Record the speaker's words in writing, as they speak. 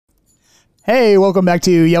Hey, welcome back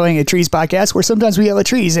to Yelling at Trees podcast, where sometimes we yell at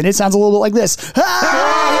trees, and it sounds a little bit like this.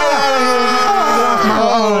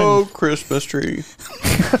 Oh, Christmas tree.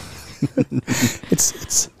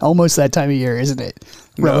 It's almost that time of year, isn't it?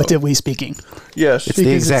 Relatively speaking. Yes. It's the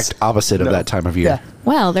exact opposite of that time of year. Yeah,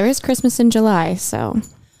 Well, there is Christmas in July, so.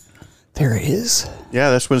 there it is. Yeah,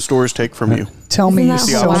 that's when stores take from you. Tell Isn't me that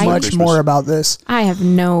so Hawaii? much Christmas. more about this. I have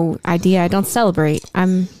no idea. I don't celebrate.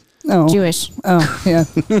 I'm Oh, Jewish. Oh, yeah.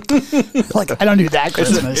 Like, I don't do that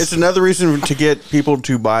Christmas. It's another reason to get people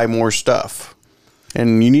to buy more stuff.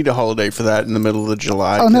 And you need a holiday for that in the middle of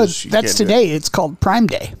July. oh, no, 'cause you that's can't do it. today. It's called Prime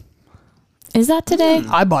Day. Is that today?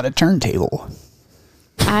 I bought a turntable.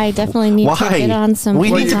 I definitely need to Why? get on some.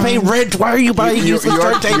 We need to pay rent. Why are you buying You useless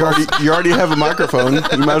turntables? already have a microphone.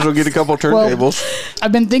 You might as well get a couple turntables.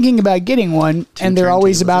 I've been thinking about getting one, and they're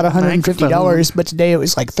always about $150, microphone. but today it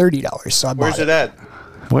was like $30, so I bought Where's it at?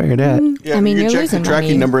 Where it at? Yeah, I mean, you you're can check the losing tracking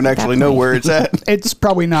money number and at that actually know point. where it's at. It's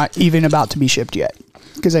probably not even about to be shipped yet,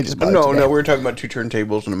 because I just bought it No, today. no, we're talking about two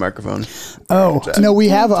turntables and a microphone. Oh, no, we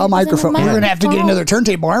have a microphone. We're going to have to get microphone. another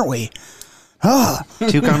turntable, aren't we?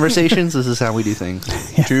 Two conversations. This is how we do things.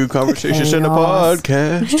 Two conversations in a Chaos.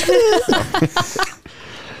 podcast.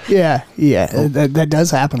 Yeah, that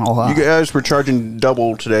does happen a lot. You guys were charging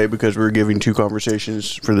double today because we were giving two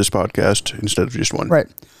conversations for this podcast instead of just one. Right.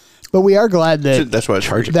 But we are glad that, That's why I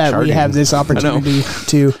charge that we charging. have this opportunity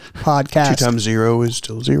to podcast. 2 times 0 is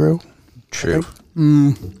still 0. True.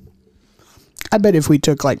 I bet if we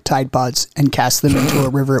took like Tide Pods and cast them into a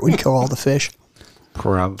river, it would kill all the fish.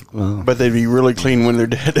 But they'd be really clean when they're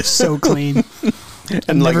dead. So clean.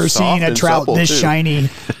 and Never soft seen a and trout supple, this too. shiny.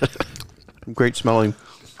 Great smelling.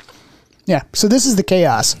 Yeah. So this is the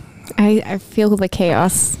chaos. I feel the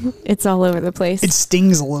chaos. It's all over the place. It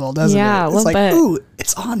stings a little, doesn't Yeah, it? a It's little like, bit. ooh,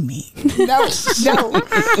 it's on me. No, no.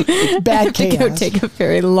 Bad to go chaos. take a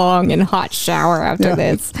very long and hot shower after Yeah.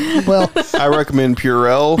 this. Well, I recommend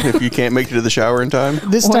Purell if you can't make it to the shower in time.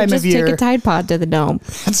 this Or time just of year, take a Tide Pod to the dome.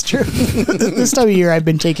 that's true. This time of year, I've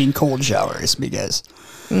been taking cold showers because,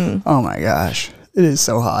 oh my gosh, it is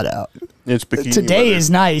so hot out. It's bikini Today weather. is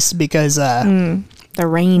nice because The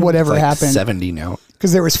rain. whatever Like happened, 70 now.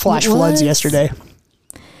 because there was flash It floods was? yesterday.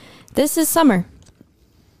 This is summer.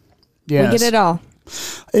 Yes. We get it all.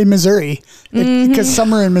 In Missouri, because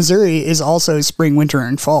summer in Missouri is also spring, winter,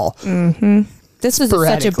 and fall. This was such a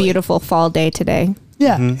Sporadically. beautiful fall day today.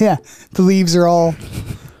 Yeah, yeah. The leaves are all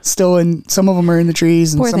still in. Some of them are in the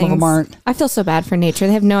trees, and Poor some things. of them aren't. I feel so bad for nature.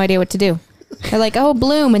 They have no idea what to do. They're like, oh,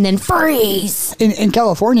 bloom and then freeze. In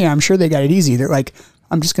California, I'm sure they got it easy. They're like,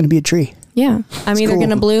 I'm just going to be a tree. Yeah. I'm either cool. going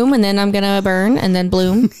to bloom and then I'm going to burn and then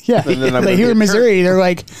bloom. Yeah. And then I'm But gonna here get in Missouri, they're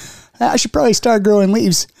like, I should probably start growing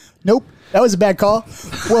leaves. Nope. That was a bad call.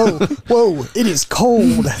 Whoa, whoa, it is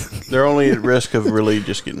cold. They're only at risk of really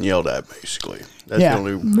just getting yelled at, basically. That's Yeah. the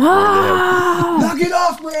only way they have. Knock it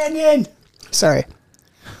off, Brandon. Sorry.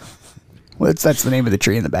 Well, that's the name of the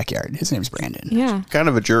tree in the backyard. His name's Brandon. Yeah. Kind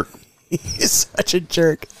of a jerk. He's such a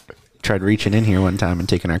jerk. Tried reaching in here one time and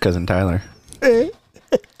taking our cousin Tyler.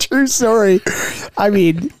 True story. I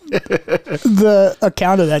mean, the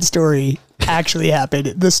account of that story actually happened.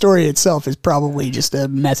 The story itself is probably just a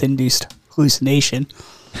meth-induced hallucination.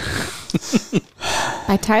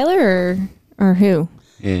 By Tyler or who?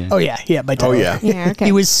 Yeah. Oh, yeah. By Tyler. yeah. Yeah, okay.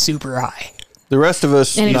 He was super high. The rest of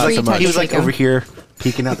us, And a not tree so much. He was like Chico. over here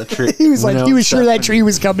peeking out the tree. He was like, window he was and sure stuff, that tree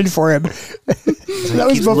was coming for him. That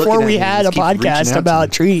was keeps looking before at we me, had a just keeps reaching out podcast to about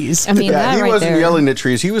me. trees. I mean, Yeah, that he right wasn't there. yelling at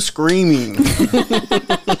trees. He was screaming.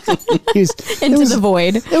 He was, Into the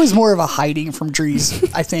void. it was more of a hiding from trees,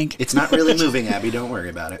 I think. It's not really moving, Abby. Don't worry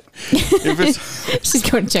about it. If it's, She's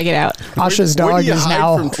going to check it out. Asha's where do dog you is hide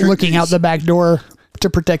now from trees? looking out the back door to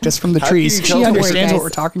protect us from the How can trees. you She tell- Don't worry, understands what guys. we're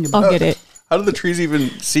talking about. I'll get it. how do the trees even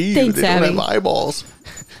see you? Thanks, They don't Abby. have eyeballs.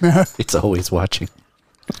 It's always watching.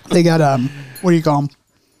 They got what do you call them?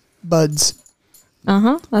 Buds.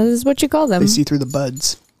 Uh-huh. That is what you call them. They see through the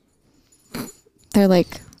buds. They're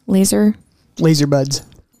like laser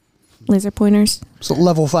Laser pointers. So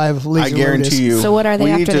level 5 laser. I guarantee you. So what are they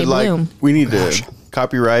we after need to, they bloom? We need to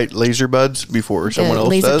copyright laser buds before someone else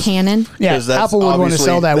laser does. cannon. Yeah, 'Cause that's Apple would want to obviously-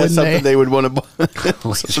 sell that, that's wouldn't something they? would want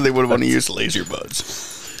to. So they would want to use laser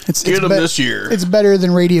buds. It's Get them bet- this year. It's better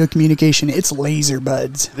than radio communication. It's laser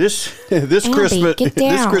buds. This Abby, Christmas, get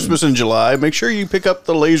this down. Christmas in July, make sure you pick up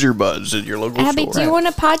the laser buds at your local Abby, store. do you want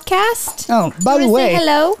a podcast? Oh, by the Wanna way, say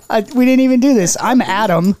hello? we didn't even do this. I'm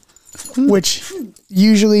Adam, which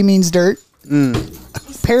usually means dirt.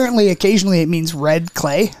 Apparently, occasionally it means red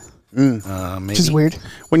clay, Maybe. which is weird.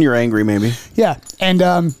 When you're angry, maybe. Yeah, and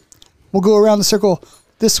we'll go around the circle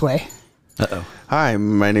this way. Uh-oh. Hi,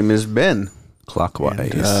 my name is Ben.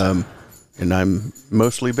 Clockwise. And I'm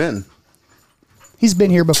mostly Ben. He's been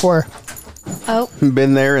here before. Oh,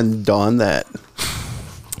 Been there and done that.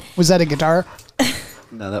 Was that a guitar?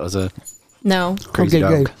 No, that was a no. crazy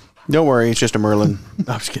Okay, dog. good. Don't worry, it's just a Merlin.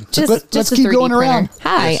 No, I'm just kidding. Just Let's a keep 3D going printer. around.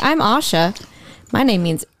 Hi, I'm Asha. My name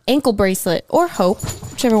means ankle bracelet or hope,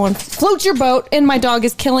 whichever one floats your boat. And my dog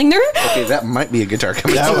is killing her. Okay, that might be a guitar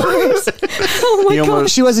coming That out. was- Oh my He god!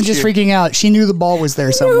 almost- She wasn't just freaking out. She knew the ball was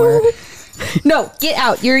there somewhere. No, get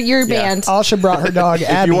out! You're banned. Asha brought her dog,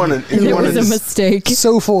 Abby. It was a mistake.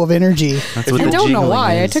 So full of energy. That's what I the don't know jingling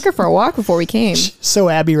why. I is. took her for a walk before we came. So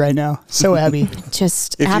Abby right now. So Abby.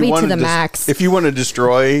 Just If you Abby to wanna the dis- max. If you want to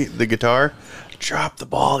destroy the guitar, drop the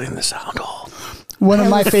ball in the sound hole. One of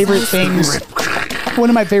my favorite things. One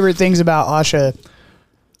of my favorite things about Asha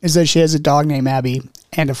is that she has a dog named Abby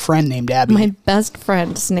and a friend named Abby. My best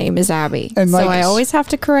friend's name is Abby, And so like- I always have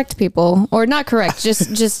to correct people, or not correct,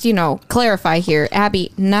 just clarify here.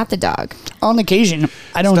 Abby, not the dog. On occasion,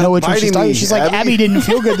 I don't Stop know which one she's biting talking. me, She's like, Abby. Abby didn't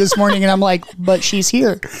feel good this morning, and I'm like, but she's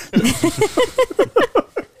here.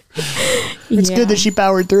 It's good that she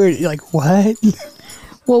powered through it. You're like, what?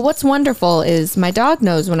 Well, what's wonderful is my dog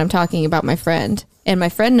knows when I'm talking about my friend, and my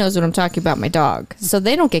friend knows when I'm talking about my dog, so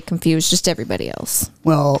they don't get confused. Just everybody else.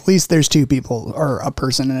 Well, at least there's two people, or a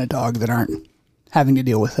person and a dog, that aren't having to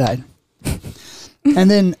deal with that.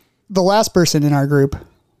 And then the last person in our group,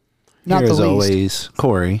 not Here the as least. always,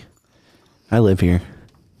 Corey. I live here.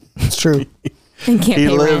 It's true. And can't He pay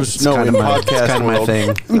lives It's no kind in of my, podcast kind of my world. thing.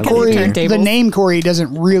 I And live Corey, here. turntables. the name Corey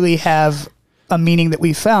doesn't really have a meaning that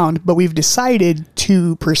we found, but we've decided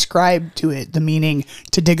to prescribe to it the meaning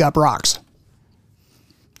to dig up rocks.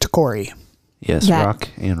 To Corey. Yes, That- rock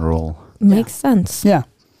and roll. Makes sense. Yeah.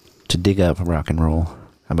 To dig up rock and roll.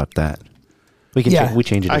 How about that? We can Yeah. we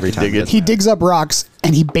change it I every could time. dig it. doesn't He digs up rocks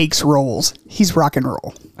and he bakes rolls. He's rock and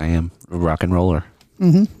roll. I am a rock and roller.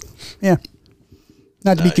 Yeah.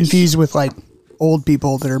 Not to be Nice. confused with like old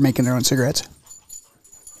people that are making their own cigarettes.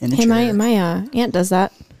 In a Hey, chair. my aunt does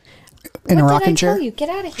that. in a What did rocking I chair. tell you? Get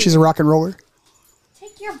out of here. She's a rock and roller.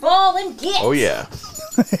 Take your ball and get. Oh yeah.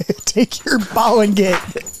 Take your ball and get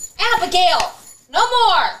Abigail, no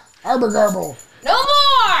more. Arbor Garble. No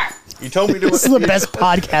more. You told me to. This is the best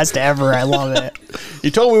podcast ever. I love it. You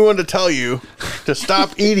told me when to tell you to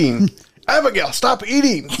stop eating. Abigail, stop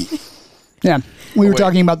eating. Yeah. We were wait.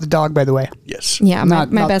 talking about the dog, by the way. Yes. Yeah, my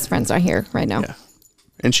Not- best friends are here right now. Yeah.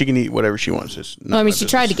 And she can eat whatever she wants. It's not Well, I mean, my she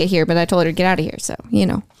tried to business. get here, but I told her to get out of here. So,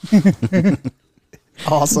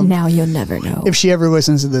 Awesome. now you'll never know. If she ever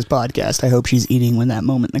listens to this podcast, I hope she's eating when that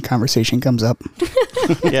moment in the conversation comes up.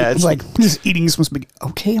 Yeah, it's It's like, just eating some spaghetti.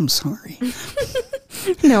 Okay, I'm sorry.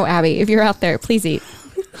 No, Abby, if you're out there, please eat.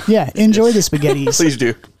 Yeah, enjoy the spaghettis. please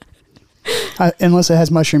do. Unless it has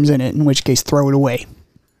mushrooms in it, in which case throw it away.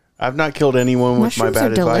 I've not killed anyone with my Mushrooms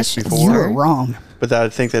bad are advice delicious. You before, are wrong. but I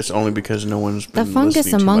think that's only because no one's The been fungus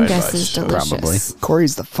listening to among my us advice, is so- delicious. Probably.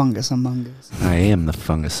 Corey's the fungus among us. I am the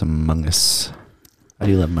fungus among us. I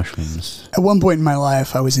do love mushrooms At one point in my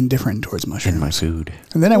life, I was indifferent towards in mushrooms. my food.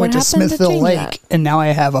 And then I What went to happened to Smithville change Lake, that? and now I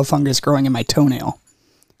have a fungus growing in my toenail.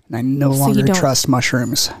 And I no you longer don't- trust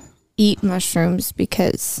mushrooms Eat mushrooms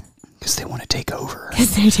because because they want to take over.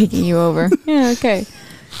 they're taking you over. Yeah, okay.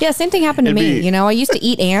 Yeah, same thing happened to It'd me. be- You know, I used to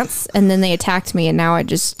eat ants, and then they attacked me, and now I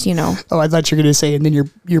just, Oh, I thought you were going to say, and then your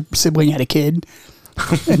sibling had a kid,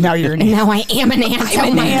 and now you're an and ant. now I am an ant.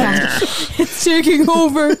 Oh my god, it's taking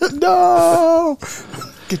over. No!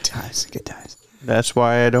 Good times, good times. That's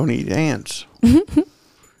why I don't eat ants.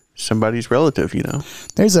 Somebody's relative, you know.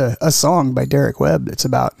 There's a song by Derek Webb that's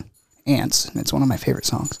about ants, and it's one of my favorite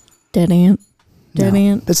songs. Dead ant. Dead No,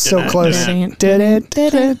 ant. That's so close. Dead ant. Dead ant.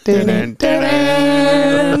 Dead ant. Dead ant. Dead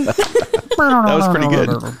ant. That was pretty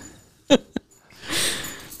good.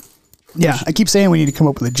 Yeah, I keep saying we need to come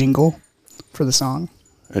up with a jingle for the song.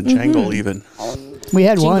 A jangle, even. We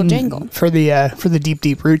had Jingle one jangle. for the Deep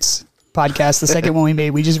Deep Roots podcast. The second one we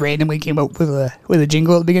made, we just randomly came up with a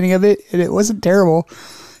jingle at the beginning of it, and it wasn't terrible.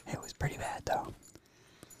 It was pretty bad though.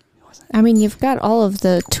 I mean, you've got all of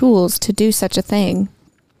the tools to do such a thing.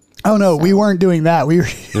 Oh no, we weren't doing that. We were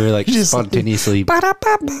We were like Just- spontaneously. Well,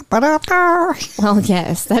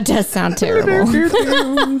 yes, that does sound terrible,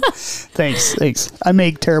 Thanks. I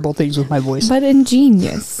make terrible things with my voice. but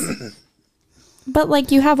ingenious. But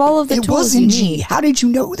like, you have all of the It tools was you in need. G. How did you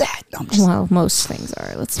know that? I'm just, Well, most things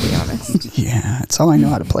are. Let's be honest. yeah, that's all I know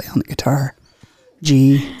how to play on the guitar.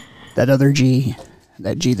 G, that other G,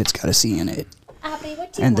 that G that's got a C in it, Abby,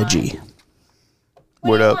 what do you and the want? G.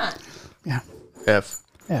 Word up. Yeah, F.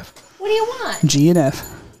 F, What do you want? G, and F.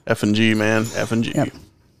 F and G, man. F and G. Yep.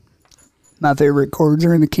 My favorite chords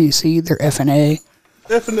are in the key C. They're F and A.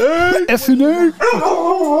 F and A. F and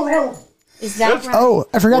A. Is that right? Oh,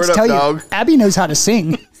 I forgot Word to up, tell dog. you. Abby knows how to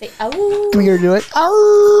sing. Say, oh. Can we get her to do it?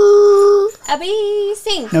 Ow. Abby,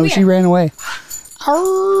 sing. No, she ran away.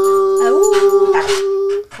 Ow.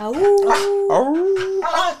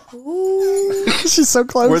 She's so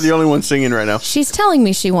close. We're the only ones singing right now. She's telling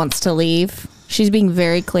me she wants to leave. She's being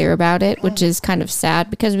very clear about it, which is kind of sad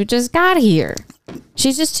because we just got here.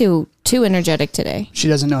 She's just too energetic today. She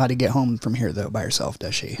doesn't know how to get home from here, though, by herself,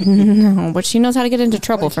 does she? No, but she knows how to get into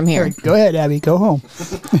trouble from here. Here, go ahead, Abby. Go home.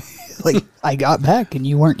 Like, I got back and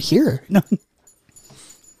you weren't here. No.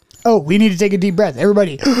 Oh, we need to take a deep breath.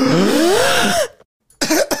 Everybody.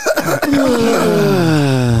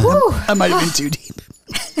 I might have been too deep.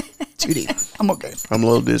 Too deep. I'm okay. I'm a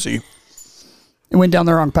little dizzy. It went down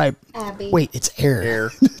the wrong pipe. Abby. Wait, it's air.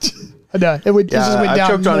 Air. No, it just went I've down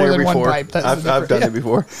choked on more air than one before. pipe. That's I've the done difference. it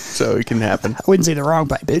before, so it can happen. I wouldn't say the wrong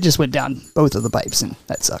pipe. It just went down both of the pipes, and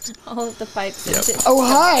that sucks. All of the pipes. Oh,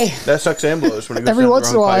 hi. That sucks and blows when it goes Every down the once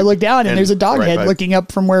in a wrong while, I pipe look down, and there's a dog the right head pipe. looking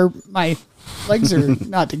up from where my legs are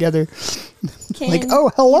not together. Like, oh,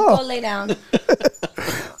 Go hello. lay down.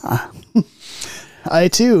 I,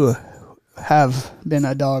 too, have been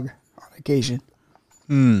a dog on occasion.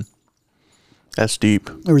 That's deep.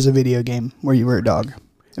 There was a video game where you were a dog.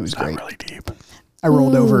 It was great. Not really deep. I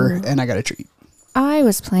rolled over, and I got a treat. I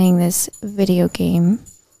was playing this video game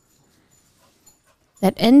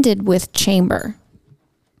that ended with chamber.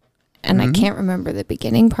 And I can't remember the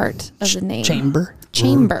beginning part of the name. Chamber.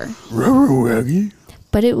 Chamber.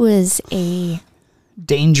 But it was a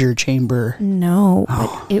Danger chamber. no,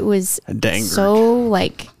 but it was danger. so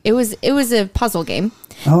like it was a puzzle game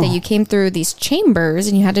Oh. that you came through these chambers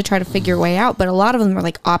and you had to try to figure your way out, but a lot of them were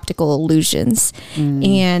like optical illusions.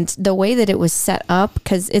 And the way that it was set up,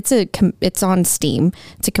 because it's on Steam,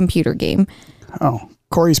 it's a computer game, Oh,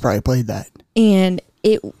 Corey's probably played that. and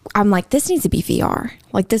I'm like, this needs to be VR.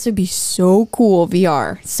 Like, this would be so cool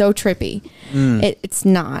VR, so trippy. It's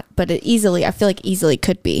not, but I feel like easily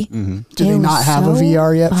could be. Do they not have a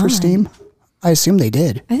VR yet for Steam? I assume they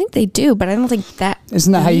did. I think they do, but I don't think that.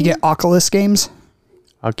 Isn't that how you get Oculus games?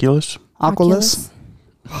 Oculus. Oculus?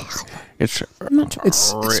 It's I'm not sure.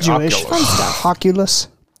 It's Jewish. Oculus.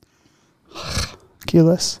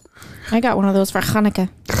 Oculus. I got one of those for Hanukkah.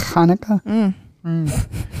 Hanukkah.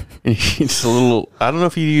 it's a little. I don't know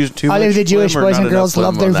if you use too All much. of the Jewish phlegm or boys not and girls enough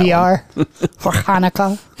love their phlegm on that VR for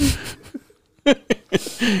Hanukkah. one.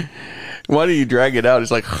 Why do you drag it out?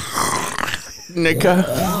 It's like Nika.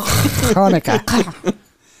 Hanukkah.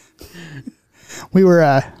 We were,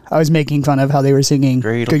 I was making fun of how they were singing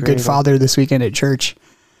Dreidel, Good Good dreidel. Father this weekend at church.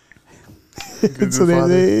 Good So Father.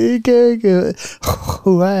 they good, good,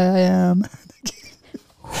 who I am.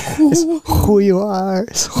 It's who you are.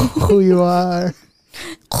 It's who you are.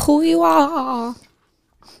 Who you are?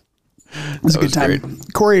 It was a good was time.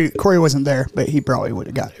 Corey wasn't there, but he probably would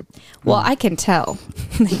have got it. Well, I can tell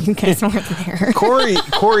that you guys weren't there.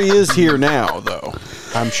 Corey is here now, though.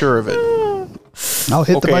 I'm sure of it. I'll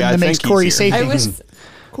hit the Okay, button I that makes think he's Corey here. say I things.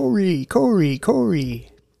 wish. Corey.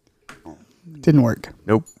 Didn't work.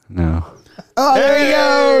 Nope. No. Oh, there he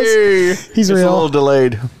goes. He's It's a real. little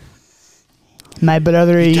delayed. My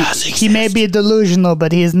brother, he does may be delusional,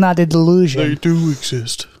 but he is not a delusion. do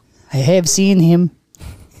exist. I have seen him.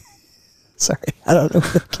 Sorry, I don't know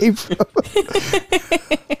where that came from.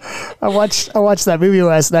 I watched that movie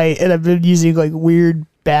last night, and I've been using like weird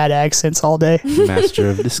bad accents all day. Master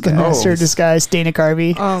of disguise. Master of Disguise, Dana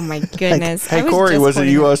Carvey. Oh my goodness! Hey, Corey, was it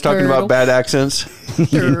you I was talking about bad accents?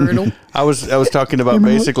 Turtle. I was talking about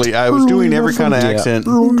basically, I was doing every kind of accent,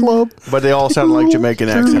 Rule Club. but they all sound like Jamaican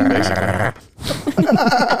accent, basically.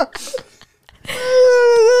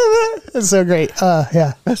 That's so great.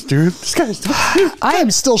 Yeah. That's dude. This guy's I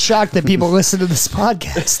am still shocked that people listen to this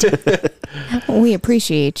podcast. We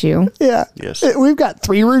appreciate you. Yeah. Yes. We've got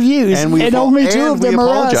 3 reviews, and, only 2 of them are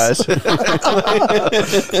us.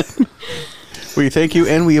 We thank you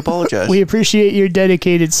and we apologize. We appreciate your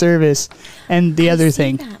dedicated service. And the other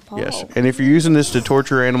thing, Yes. And if you're using this to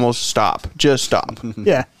torture animals, stop. Just stop.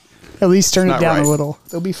 yeah, at least turn it not down right. a little.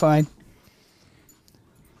 They'll be fine.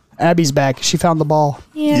 Abby's back. She found the ball.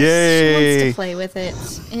 Yes, she Yay. wants to play with it,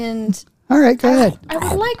 and All right, go ahead. I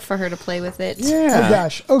would like for her to play with it. Oh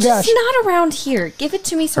gosh. Oh gosh. It's not around here. Give it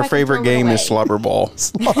to me. So Her I can favorite throw game it is slobber ball.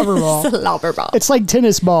 Slobber ball. Slobber ball. It's like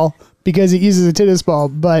tennis ball because it uses a tennis ball,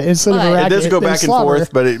 but instead of But- a It racket, It does go there's back and slobber.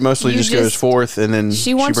 forth, but it mostly You just goes just- forth and then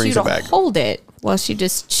She wants you brings to it back. hold it while she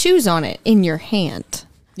just chews on it in your hand.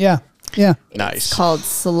 Yeah. Yeah. Nice. It's called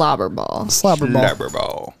slobber ball. Slobber ball. Slobber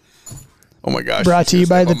ball. Oh my gosh. Brought to you Just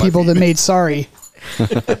by like the on my people feet. that made Sorry.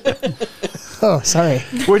 Oh, sorry.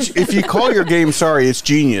 Which, if you call your game sorry, it's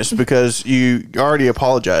genius because you already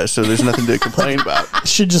apologized, so there's nothing to complain about.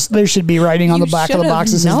 There should be writing on You the back of the should've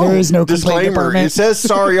box that says known. there is no complaint Disclaimer: department. it says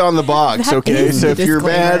sorry on the box. That Okay, is so the if you're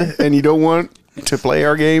disclaimer. mad and you don't want to play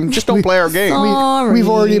our game, just don't play our game. Sorry. We've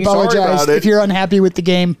already Sorry about apologized. it. If you're unhappy with the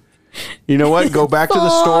game, You know what? Go back to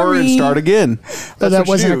the store and Sorry. start again. but That's that what you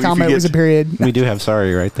wasn't do a if you comment; it get- was a period. We do have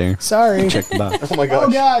sorry right there. Sorry. Check the box. Oh my gosh.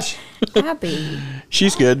 Oh gosh. Abby.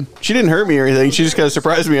 She's good. She didn't hurt me or anything. She just kind of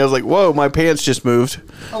surprised me. I was like, "Whoa, my pants just moved."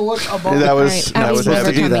 Oh look, a ball. And that All was right, that Abby's was never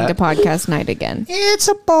heavy. coming that. to podcast night again. It's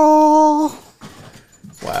a ball.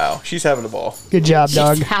 Wow, she's having a ball. Good job,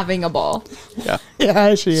 dog. She's having a ball. Yeah.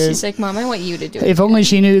 Yeah, she She's is. like, Mom, I want you to do it. If only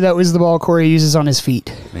she knew that was the ball Corey uses on his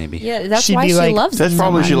feet. Maybe. Yeah, that's She'd why be she like- loves That's it so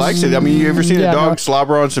probably she much. likes it. I mean, you ever seen Yeah, a dog no.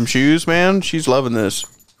 slobber on some shoes, man? She's loving this.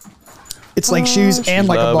 It's like shoes and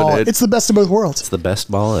like a loving ball. it. It's the best of both worlds. It's the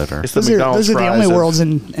best ball ever. It's the Those are McDonald's the fries only of- worlds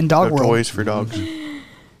in dog of world. toys for dogs.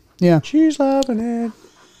 Yeah. She's loving it.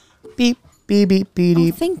 Beep beep beep beep Oh,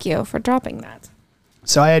 beep. thank you for dropping that.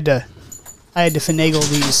 So I had to finagle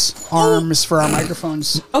these arms for our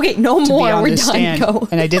microphones Okay, no to be more. on We're this done. stand, Go.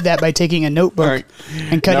 and I did that by taking a notebook All right.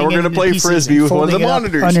 and cutting Now we're it gonna into play pieces Frisbee and with one of the folding it up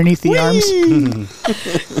monitors. underneath the arms.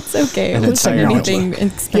 It's okay. It An looks like entire anything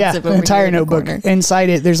expensive Yeah, over an entire here in the notebook. corner. Inside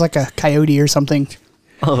it, there's like a coyote or something.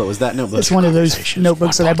 Oh, was that notebook? It's one of those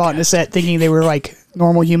notebooks that I bought in a set, thinking they were like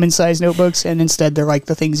normal human-sized notebooks, and instead they're like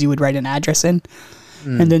the things you would write an address in,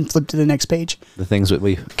 and then flip to the next page. The things that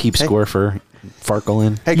we keep score for Farkle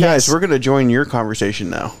in. Hey Yes. guys, we're gonna join your conversation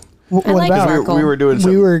now. What like about? Farkle. We were doing We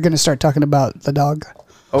some. were going to start talking about the dog.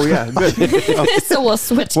 Oh yeah, good. Oh, So we'll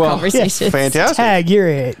switch well, conversations. fantastic. Tag, you're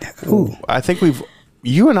it. Ooh. I think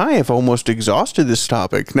you and I have almost exhausted this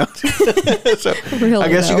topic. No. So, Really, I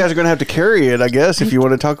guess you though. guys are going to have to carry it, I guess, if you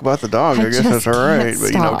want to talk about the dog. I, guess that's just all right. can't But,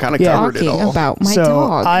 stop kind of Yeah. covered it talking all. about my So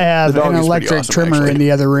dog. I have The dog an is pretty electric awesome, trimmer actually. in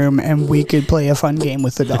the other room, and we could play a fun game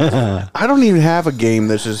with the dog. I don't even have a game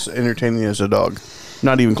that's as entertaining as a dog.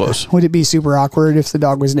 Not even close. Would it be super awkward if the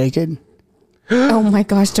dog was naked? Oh my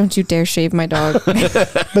gosh! Don't you dare shave my dog.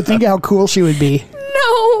 But think how cool she would be.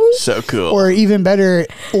 No. So cool. Or even better,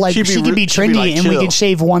 like She'd be she could be she'd be, trendy like, and we chill. could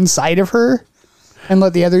shave one side of her and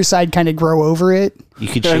let the other side kind of grow over it. You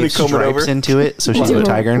could And shave comb it stripes over. into it, so she's Do a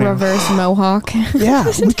tiger now. reverse mohawk. Yeah,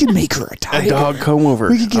 we could make her a a tiger. dog comb over.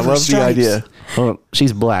 We could I give her love the stripes. idea. Well,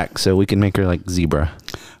 she's black, so we can make her like zebra.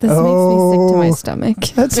 This makes me sick to my stomach.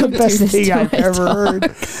 That's the Don't do best this thing to I've my ever dog.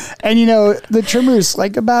 heard. And you know, the trimmer's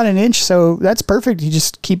like about an inch, so that's perfect. You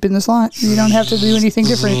just keep in the slot. You don't have to do anything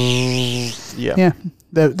different. Yeah. Yeah.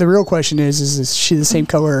 The real question is she the same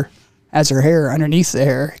color as her hair underneath the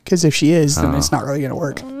hair? Because if she is, then it's not really going to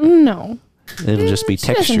work. No. It'll just be She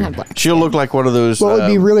doesn't have textured. black. She'll look like one of those. What would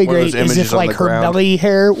be really one of great those is images if on like the her ground. belly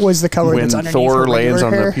hair was the color When that's underneath Thor her regular lands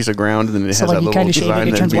on hair. the piece of ground and then it So, has like, that you little kinda shave it, design,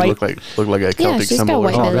 it then turns it'd be white. look like a Celtic she's got symbol.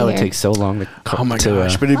 white or Oh, belly that would hair. take so long to. Oh my to,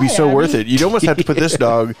 gosh! But it'd be so worth it. You'd almost have to put this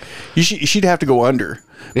dog. She'd have to go under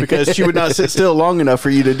because she would not sit still long enough for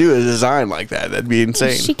you to do a design like that. That'd be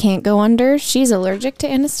insane. She can't go under. She's allergic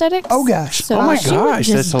to anesthetics. Oh, gosh. So Oh my she would gosh,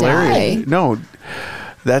 that's just hilarious! die. No,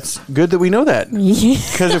 that's good that we know that.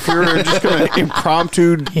 Because if we were just going to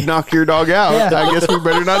impromptu knock your dog out, Yeah. I guess we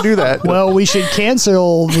better not do that. Well, we should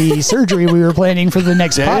cancel the surgery we were planning for the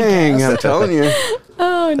next Dang, podcast. I'm telling you,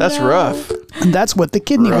 Oh, that's no. rough. And that's what the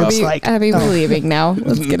kidney looks Abby, like. Abby, we're leaving now.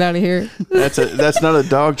 Let's get out of here. That's not a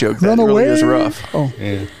dog joke. That Run really away. is rough. Oh,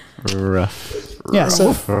 Yeah. Rough. yeah.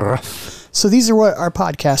 So these are what our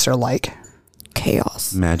podcasts are like.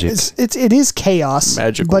 Chaos. Magic. It is chaos,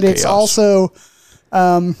 Magical but it's chaos. also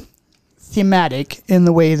thematic in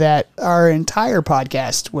the way that our entire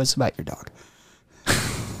podcast was about your dog.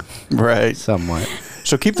 Right. Somewhat.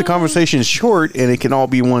 So keep the conversation short, and it can all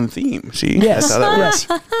be one theme. See? Yes, That's how that works.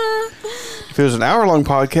 yes. If it was an hour-long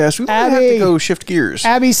podcast, we might have Abby. to go shift gears.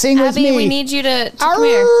 Abby, sing with Abby, me. we need you to come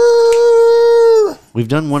here. Arr, We've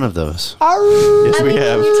done one of those. arr. Yes, we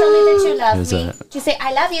have. You tell me that you love Is me. that- You say,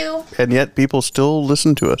 I love you. And yet people still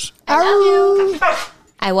listen to us. I love you.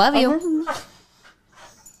 I love you.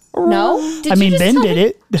 No? Did I you mean, just Ben tell did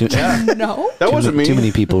me- it. No? That wasn't me. Too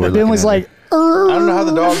many people were Ben looking was at like, her. I don't know how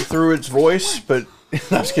the dog threw its voice, but I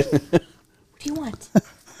was kidding. What do you want?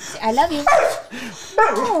 Say, I love you.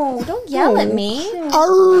 No, don't yell at me.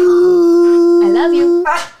 arr. I love you.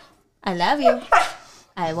 I love you.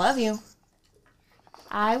 I love you.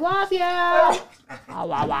 I love you.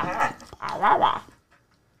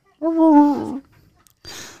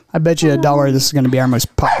 I bet you $1 this is going to be our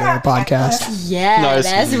most popular podcast. Yeah, No, it's-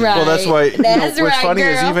 that's right. Well, that's why. That's what's right, funny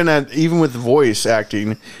girl. is even with voice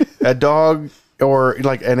acting, a dog or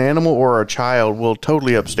like an animal or a child will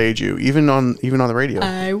totally upstage you, even on the radio.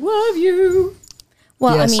 I love you.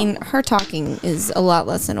 Well, Yes. I mean, her talking is a lot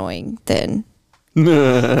less annoying than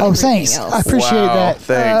Oh, thanks. else. I appreciate Wow, that.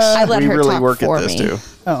 thanks. I let we her really talk work for at this me. too.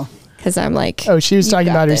 Oh, because I'm like, oh, she was "You talking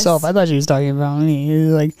got about this." herself. I thought she was talking about me.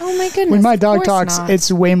 Like, Oh my goodness! when my of dog course talks, not.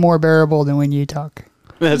 it's way more bearable than when you talk.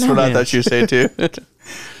 That's what I thought you would say too.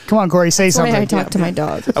 Come on, Corey, say the way something. I talk to my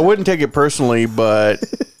dog. I wouldn't take it personally, but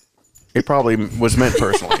it probably was meant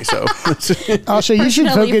personally. So Also, you should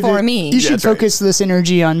Personally focus. for me. You should that's right. focus this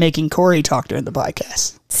energy on making Corey talk during the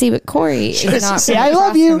podcast. See, but Corey is not. Say, gonna I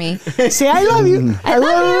love trust you. Me. Say, I love you. I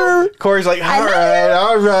love you. Corey's like, all right,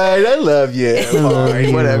 I love you.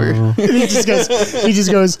 Fine, whatever. He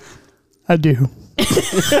just goes, I do.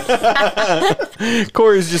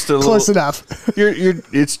 Corey's just a Close little. enough.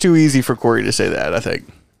 It's too easy for Corey to say that. I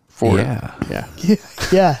think. Yeah. Yeah.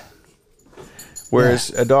 Yeah. Whereas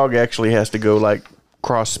a dog actually has to go like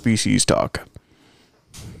cross species talk.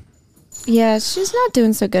 Yeah, she's not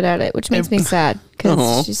doing so good at it, which makes me sad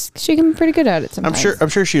Aw. because she can be pretty good at it I'm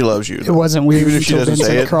sometimes. sure she loves you. It wasn't weird Even if she until doesn't Ben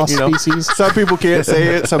say said it. cross you know? species. Some people can't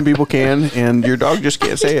say it. Some people can, and your dog just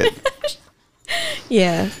can't say it.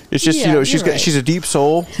 Yeah, It's just Yeah, she's you're right. she's a deep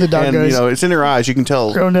soul. The dog and goes- it's in her eyes. You can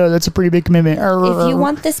tell. Oh no, that's a pretty big commitment. If you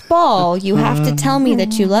want this ball, you have to tell me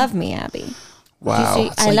that you love me, Abby. Wow. You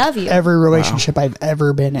see, I love you. Every relationship I've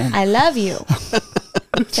ever been in. I love you.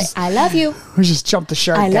 Say, I love you. We just jumped the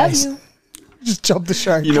shark, I love guys. you. Just jumped the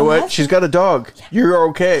shark. You know love what? She's got a dog. You're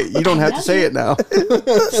okay. You don't have to say it now.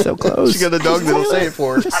 So close. She's got a dog that'll say it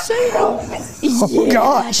for her. Oh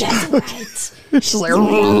gosh. She's like,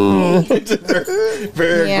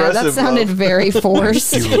 Very Yeah, aggressive. that sounded love. very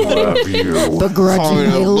forced.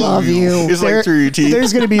 begrudgingly love you. It's like through your teeth.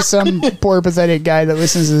 There's going to be some poor pathetic guy that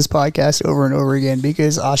listens to this podcast over and over again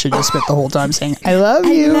because Asha just spent the whole time saying, I love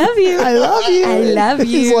you. love you. I love you. I love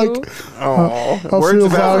He's you. like, Oh, I'll words feel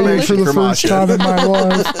of valued for affirmation the from first Asha. time in my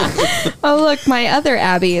life. Oh, look, my other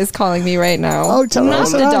Abby is calling me right now. Oh, tell her Not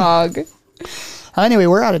to the sit down. dog. Anyway,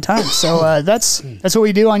 we're out of time. So that's what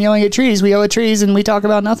we do on Yelling at Trees. We yell at trees and we talk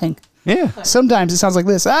about nothing. Yeah. Sometimes it sounds like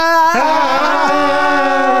this.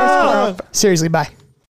 Ah! Seriously, bye.